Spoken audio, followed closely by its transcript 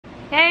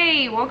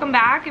Hey, welcome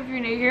back. If you're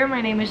new here,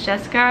 my name is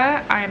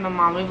Jessica. I am a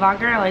mommy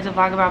vlogger. I like to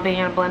vlog about being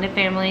in a blended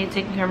family,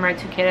 taking care of my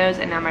 2 kiddos,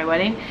 and now my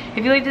wedding.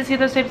 If you like to see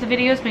those types of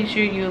videos, make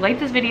sure you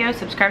like this video,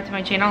 subscribe to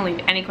my channel, leave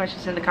any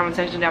questions in the comment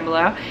section down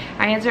below.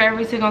 I answer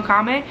every single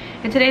comment.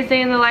 In today's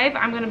day in the life,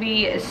 I'm going to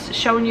be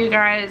showing you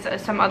guys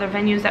some other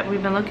venues that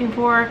we've been looking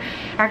for.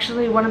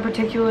 Actually, one in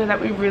particular that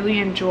we really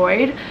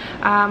enjoyed.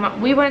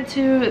 We went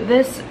to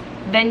this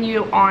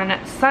venue on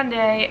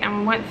Sunday and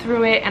we went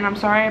through it, and I'm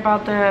sorry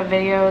about the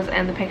videos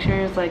and the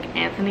pictures, like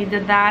Anthony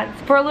did that.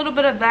 For a little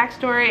bit of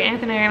backstory,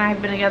 Anthony and I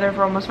have been together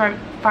for almost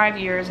five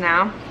years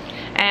now,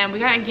 and we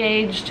got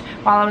engaged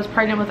while I was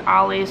pregnant with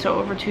Ollie, so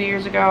over 2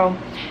 years ago,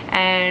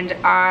 and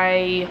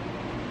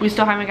we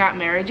still haven't got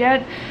married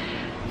yet.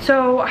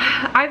 So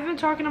I've been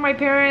talking to my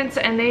parents,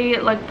 and they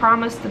like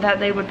promised that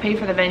they would pay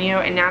for the venue,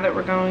 and now that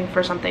we're going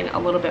for something a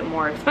little bit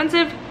more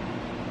expensive,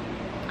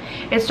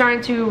 it's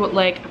starting to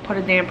like put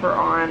a damper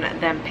on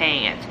them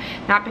paying it.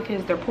 Not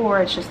because they're poor,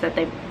 it's just that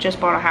they just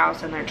bought a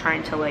house and they're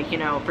trying to, like, you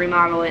know,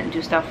 remodel it and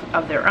do stuff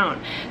of their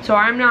own. So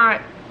I'm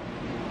not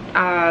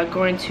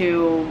going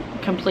to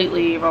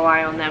completely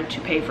rely on them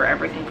to pay for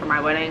everything for my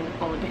wedding,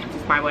 only because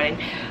it's my wedding.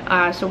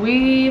 So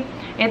Anthony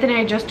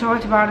and I just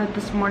talked about it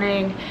this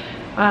morning.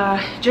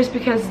 Just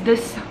because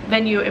this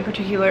venue in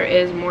particular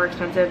is more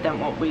expensive than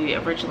what we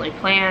originally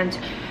planned.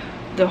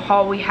 The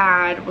hall we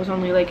had was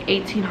only like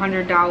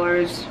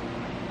 $1,800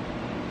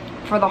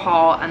 for the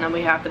hall, and then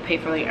we have to pay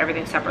for like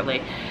everything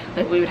separately.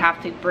 Like we would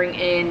have to bring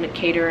in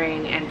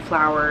catering and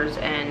flowers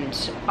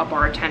and a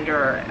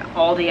bartender,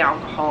 all the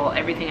alcohol,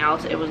 everything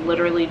else. It was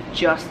literally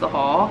just the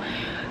hall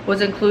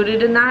was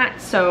included in that.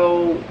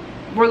 So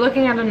we're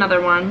looking at another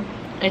one.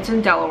 It's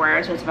in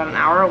Delaware, so it's about an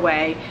hour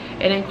away.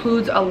 It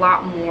includes a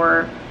lot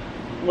more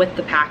with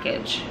the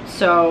package,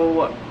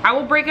 so I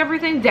will break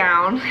everything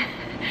down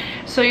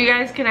so you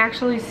guys can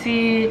actually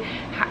see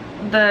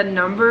the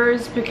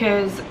numbers,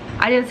 because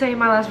I did say in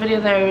my last video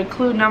that I would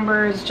include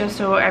numbers just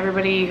so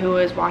everybody who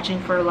is watching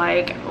for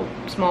like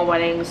small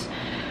weddings,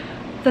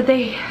 that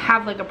they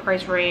have like a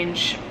price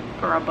range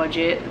or a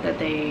budget, that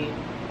they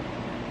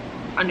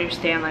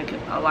understand like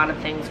a lot of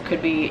things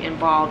could be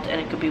involved and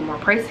it could be more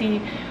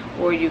pricey,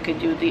 or you could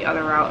do the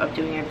other route of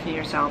doing everything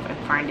yourself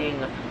and finding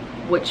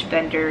which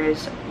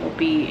vendors will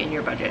be in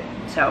your budget.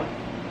 So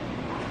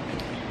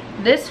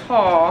this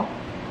hall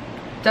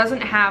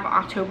doesn't have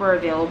October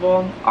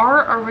available.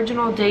 Our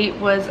original date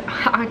was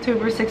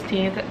October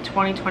 16th,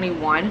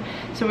 2021.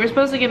 So we're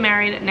supposed to get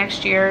married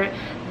next year.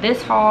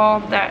 This hall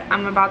that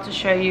I'm about to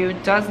show you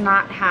does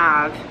not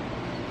have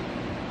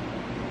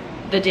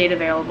the date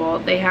available.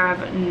 They have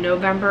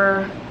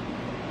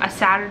a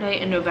Saturday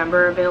in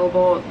November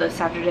available, the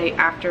Saturday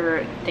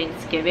after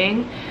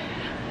Thanksgiving.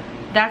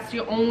 That's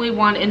the only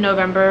one in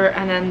November,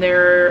 and then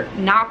they're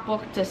not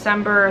booked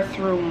December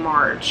through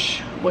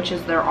March, which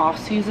is their off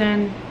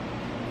season.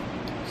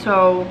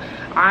 So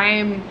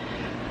I'm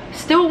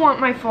still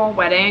want my fall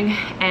wedding,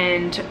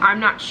 and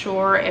I'm not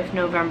sure if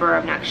November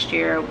of next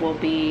year will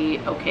be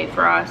okay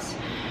for us.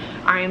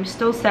 I am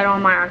still set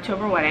on my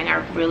October wedding. I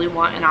really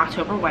want an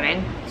October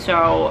wedding,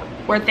 so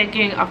we're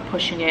thinking of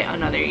pushing it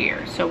another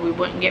year, so we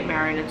wouldn't get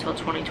married until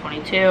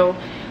 2022,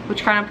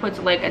 which kind of puts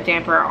like a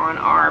damper on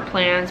our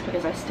plans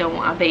because I still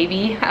want a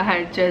baby.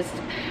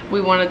 We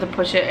wanted to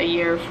push it a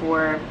year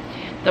for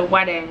the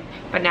wedding,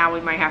 but now we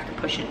might have to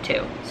push it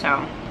too.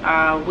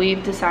 So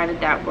we've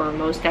decided that we're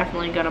most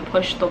definitely going to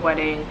push the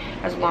wedding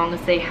as long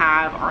as they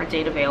have our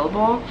date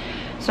available.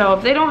 So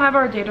if they don't have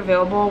our date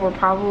available, we're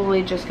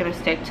probably just going to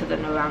stick to the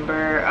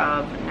November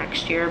of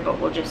next year, but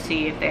we'll just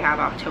see if they have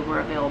October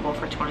available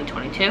for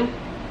 2022.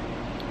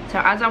 So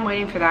as I'm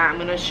waiting for that, I'm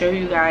going to show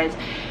you guys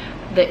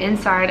the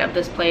inside of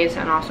this place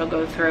and also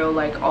go through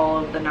like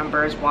all of the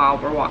numbers while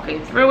we're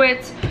walking through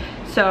it.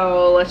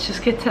 So let's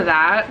just get to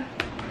that.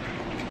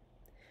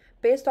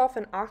 Based off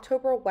an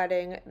October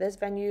wedding, this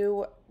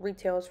venue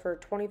retails for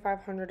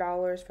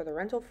 $2,500 for the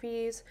rental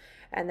fees,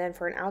 and then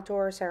for an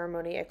outdoor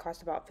ceremony it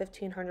costs about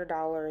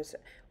 $1,500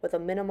 with a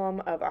minimum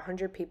of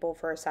 100 people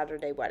for a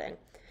Saturday wedding.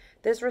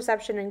 This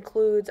reception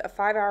includes a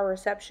 5-hour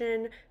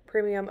reception,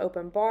 premium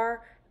open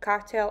bar,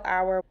 cocktail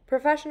hour,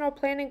 professional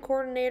planning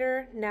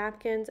coordinator,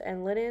 napkins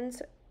and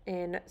linens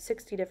in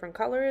 60 different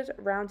colors,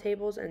 round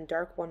tables and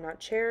dark walnut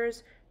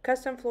chairs,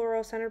 custom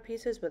floral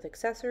centerpieces with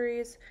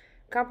accessories,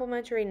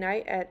 complimentary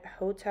night at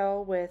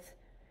hotel with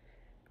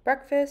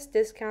breakfast,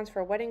 discounts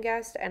for wedding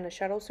guests and a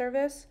shuttle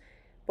service,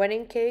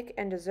 wedding cake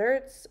and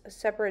desserts,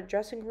 separate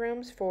dressing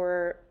rooms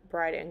for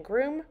bride and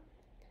groom,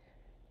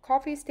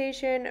 coffee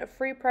station,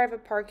 free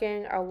private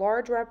parking, a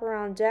large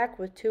wraparound deck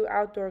with 2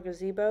 outdoor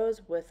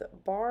gazebos with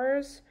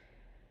bars,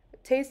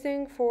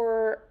 tasting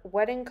for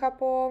wedding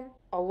couple,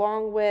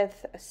 along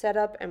with a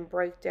setup and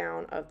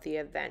breakdown of the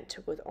event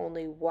with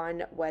only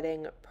 1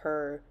 wedding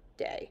per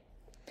day.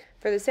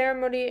 For the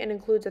ceremony, it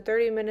includes a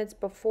 30 minutes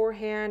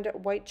beforehand,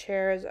 white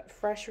chairs,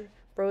 fresh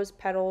rose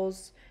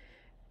petals,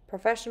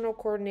 professional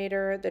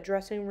coordinator, the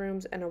dressing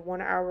rooms, and a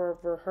 1-hour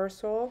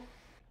rehearsal.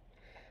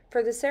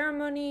 For the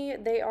ceremony,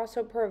 they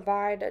also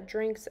provide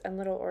drinks and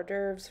little hors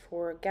d'oeuvres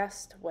for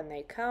guests when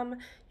they come.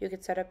 You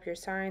could set up your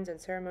signs and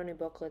ceremony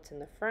booklets in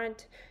the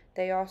front.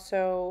 They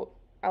also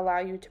allow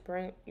you to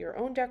bring your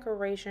own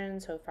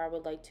decorations. So if I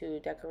would like to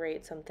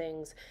decorate some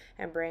things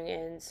and bring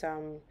in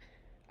some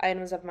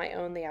items of my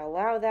own, they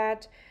allow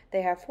that.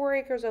 They have 4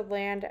 acres of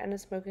land and a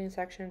smoking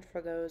section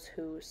for those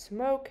who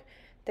smoke.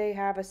 They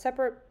have a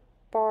separate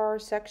bar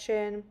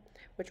section,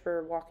 which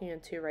we're walking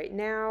into right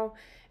now,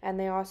 and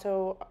they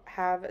also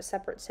have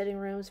separate sitting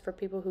rooms for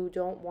people who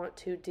don't want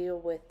to deal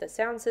with the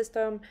sound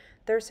system.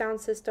 Their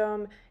sound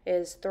system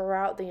is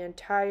throughout the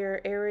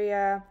entire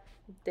area.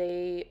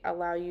 They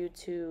allow you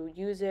to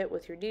use it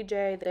with your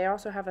DJ. They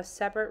also have a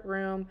separate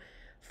room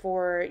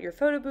for your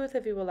photo booth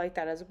if you would like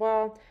that as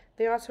well.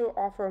 They also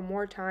offer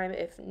more time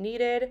if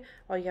needed.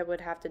 All you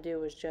would have to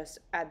do is just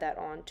add that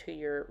on to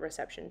your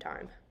reception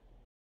time.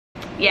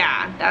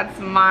 Yeah, that's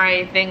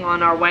my thing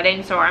on our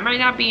wedding. So I might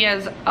not be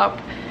as up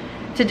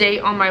to date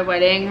on my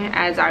wedding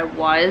as I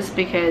was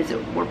because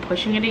we're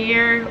pushing it a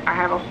year. I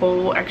have a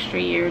whole extra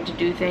year to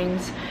do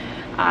things.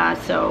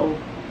 So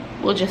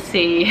we'll just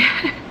see.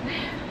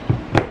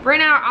 Right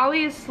now,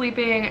 Ollie is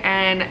sleeping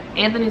and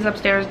Anthony's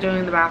upstairs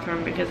doing the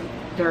bathroom because it's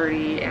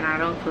dirty and I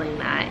don't clean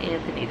that.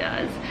 Anthony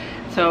does.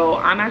 So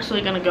I'm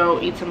actually gonna go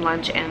eat some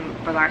lunch and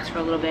relax for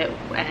a little bit,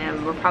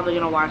 and we're probably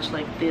gonna watch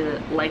like the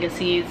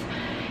Legacies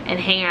and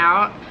hang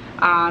out.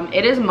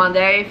 It is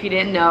Monday, if you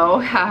didn't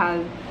know.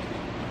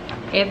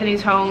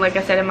 Anthony's home, like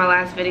I said in my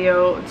last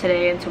video,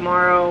 today and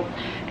tomorrow,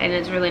 and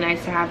it's really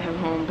nice to have him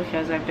home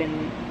because I've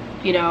been,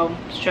 you know,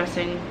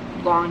 stressing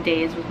long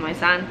days with my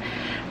son.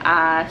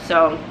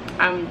 So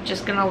I'm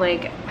just gonna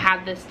like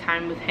have this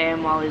time with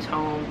him while he's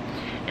home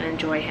and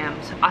enjoy him.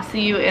 So I'll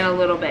see you in a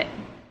little bit.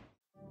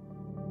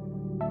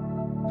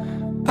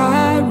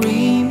 I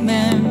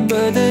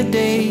remember the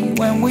day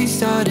when we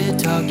started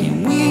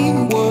talking. We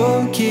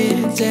were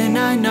kids and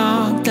I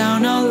knocked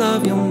down all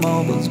of your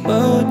mobiles,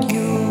 but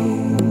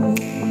you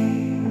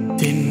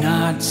did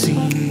not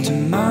seem to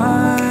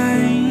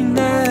mind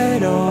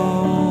at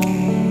all.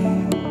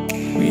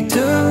 We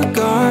took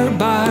our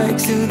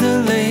bikes to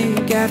the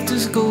lake after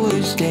school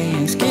each day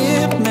and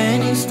skipped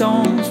many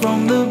stones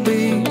from the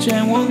beach,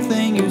 and one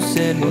thing you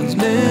said was,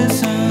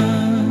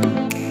 listen,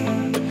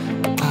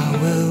 I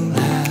will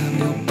have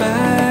your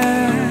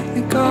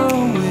back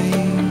always.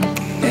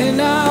 And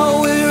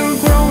now we're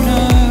grown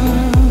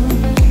up,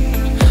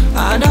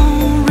 I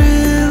don't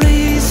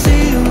really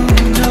see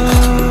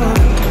enough.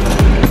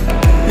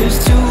 There's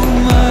too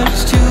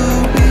much to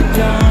be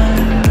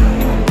done,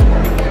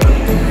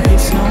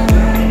 it's no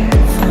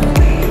fun.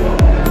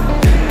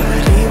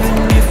 But even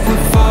if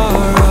we're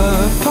far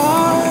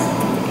apart,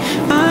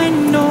 I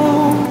know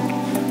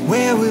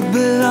where we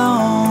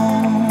belong.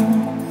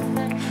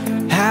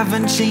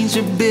 Haven't changed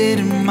a bit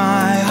in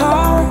my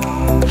heart.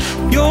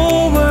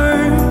 Your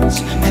words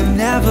have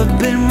never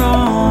been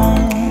wrong.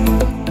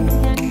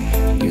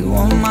 You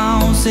are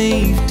my own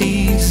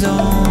safety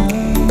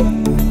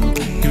zone.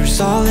 You're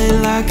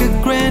solid like a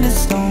granite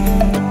stone.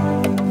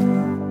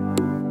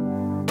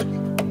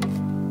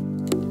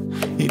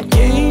 It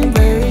came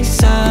very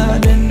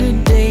sudden the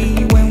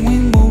day when we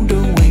moved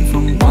away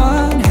from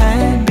what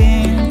had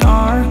been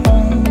our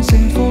home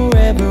since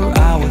forever.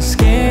 I was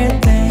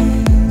scared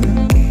then,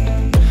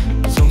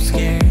 so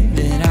scared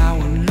that I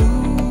would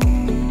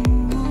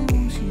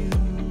lose you.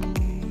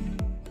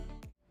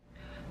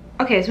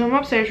 Okay, so I'm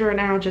upstairs right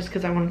now just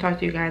because I want to talk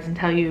to you guys and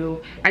tell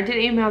you I did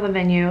email the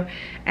venue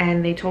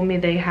and they told me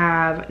they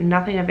have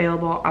nothing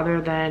available other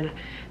than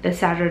the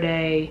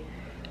Saturday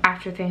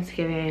after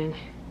Thanksgiving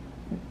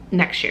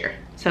next year.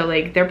 So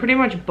like they're pretty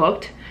much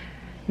booked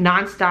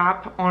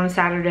non-stop on a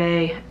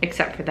Saturday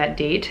except for that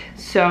date.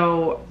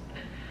 So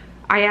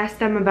I asked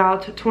them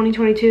about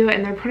 2022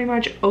 and they're pretty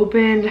much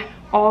opened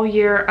all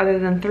year other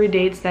than 3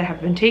 dates that have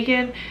been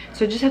taken.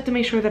 So I just have to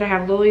make sure that I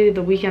have Lillie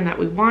the weekend that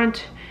we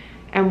want,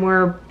 and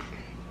we're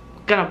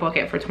gonna book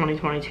it for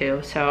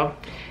 2022. So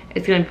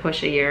it's gonna be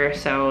pushed a year.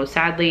 So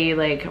sadly,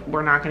 like,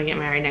 we're not gonna get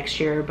married next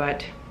year,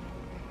 but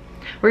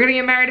we're gonna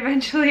get married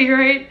eventually,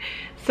 right?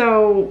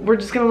 So we're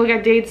just gonna look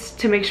at dates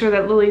to make sure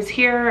that Lillie's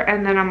here,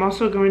 and then I'm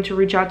also going to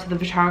reach out to the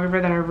photographer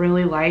that I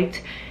really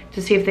liked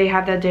to see if they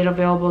have that date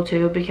available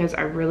too, because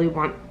I really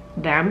want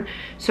them.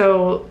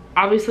 So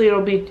obviously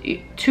it'll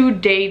be 2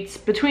 dates,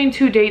 between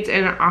 2 dates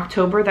in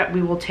October that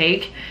we will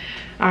take,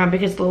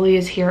 because Lillie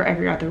is here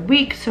every other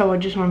week. So I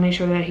just want to make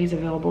sure that he's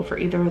available for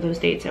either of those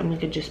dates and we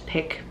could just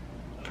pick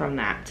from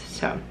that.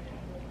 So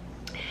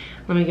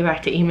let me get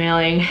back to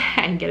emailing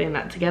and getting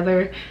that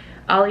together.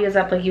 Ollie is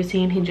up, like you've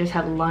seen. He just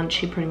had lunch.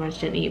 He pretty much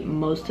didn't eat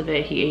most of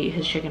it. He ate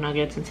his chicken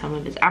nuggets and some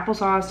of his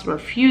applesauce,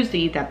 refused to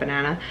eat that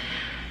banana,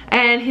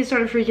 and he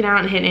started freaking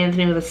out and hit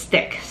Anthony with a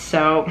stick.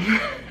 So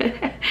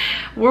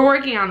we're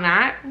working on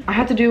that. I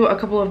had to do a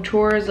couple of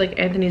chores. Like,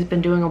 Anthony's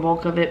been doing a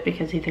bulk of it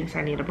because he thinks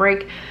I need a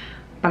break,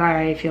 but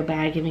I feel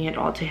bad giving it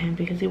all to him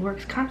because he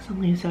works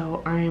constantly.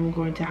 So I am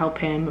going to help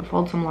him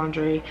fold some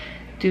laundry,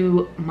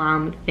 do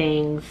mom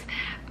things,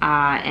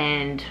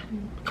 and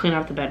clean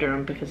up the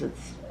bedroom because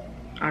it's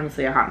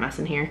honestly a hot mess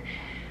in here,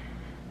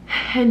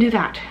 and do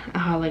that.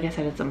 Like I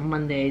said, it's a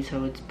Monday,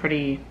 so it's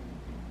pretty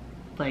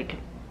like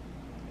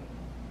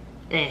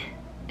and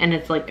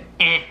it's like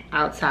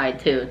outside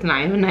too. It's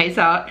not even nice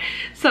out.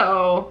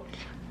 So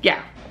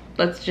yeah,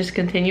 let's just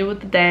continue with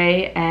the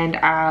day. And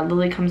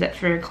Lillie comes at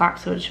 3 o'clock,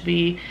 so it should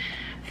be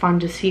fun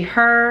to see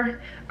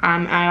her.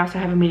 I also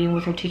have a meeting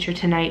with her teacher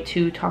tonight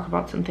to talk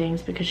about some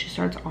things because she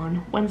starts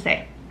on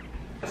Wednesday.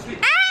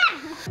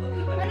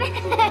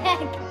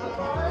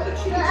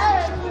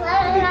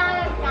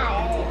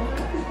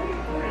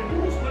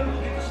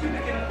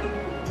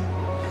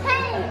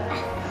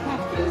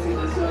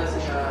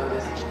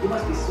 You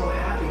must be so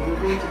happy you're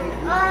going to be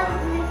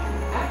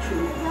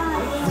actually.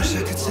 Wish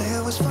I could say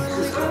I was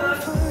finally for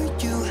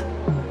you.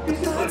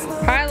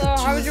 Hi, Lil.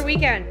 How was your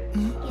weekend?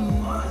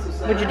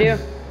 What'd you do?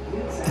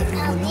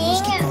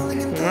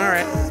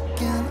 Alright.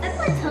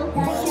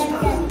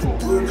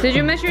 Did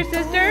you miss your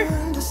sister?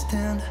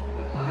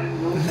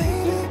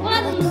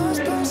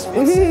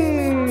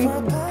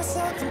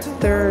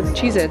 They're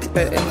Cheez-Its,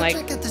 but in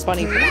like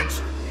bunny form.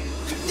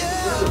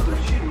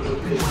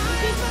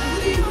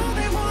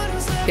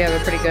 Yeah,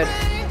 they're pretty good.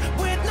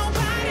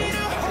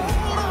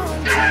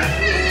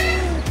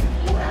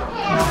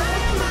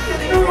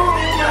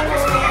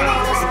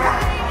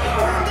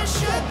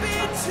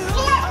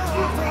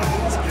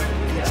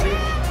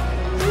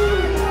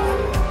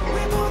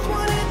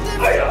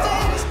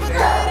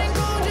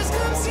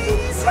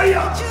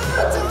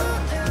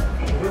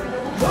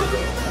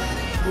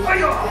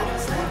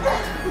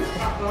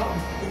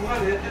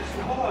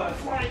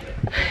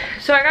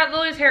 So I got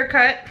Lily's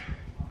haircut,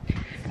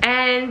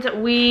 and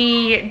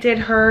we did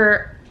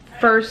her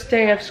first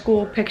day of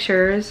school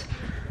pictures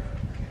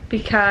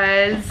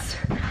because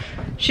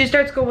she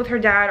starts school with her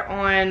dad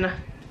on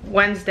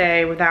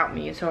Wednesday without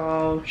me. So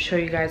I'll show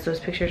you guys those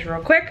pictures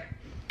real quick.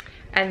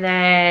 And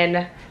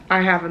then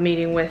I have a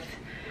meeting with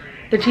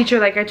the teacher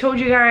like I told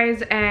you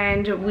guys,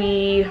 and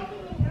we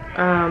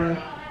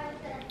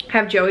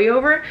have Joey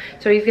over.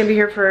 So he's gonna be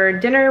here for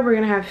dinner. We're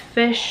gonna have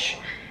fish,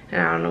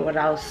 and I don't know what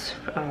else.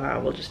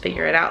 We'll just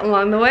figure it out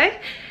along the way.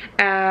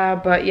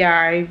 But yeah,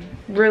 I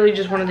really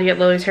just wanted to get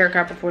Lily's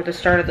haircut before the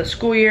start of the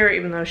school year,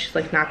 even though she's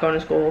like not going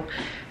to school.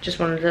 Just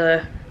wanted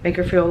to make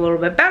her feel a little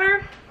bit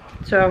better.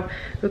 So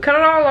we cut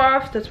it all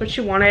off. That's what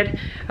she wanted.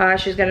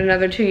 She's got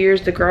another 2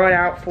 years to grow it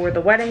out for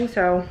the wedding,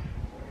 so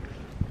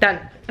done.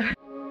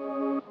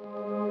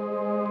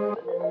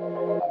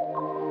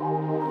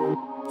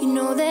 You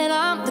know that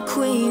I'm the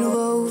queen of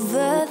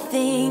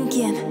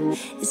overthinking.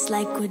 It's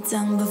like we're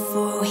done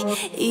before we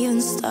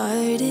even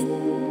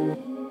started.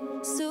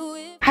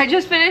 I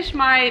just finished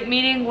my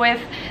meeting with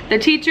the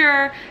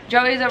teacher.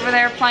 Joey's over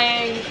there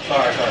playing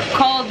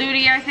Call of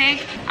Duty, I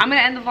think. I'm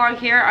gonna end the vlog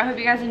here. I hope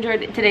you guys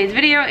enjoyed today's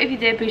video. If you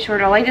did, be sure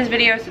to like this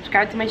video,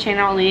 subscribe to my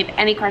channel, leave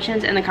any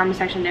questions in the comment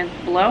section down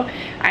below.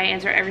 I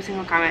answer every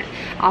single comment.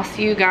 I'll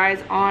see you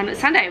guys on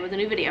Sunday with a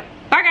new video.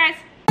 Bye, guys.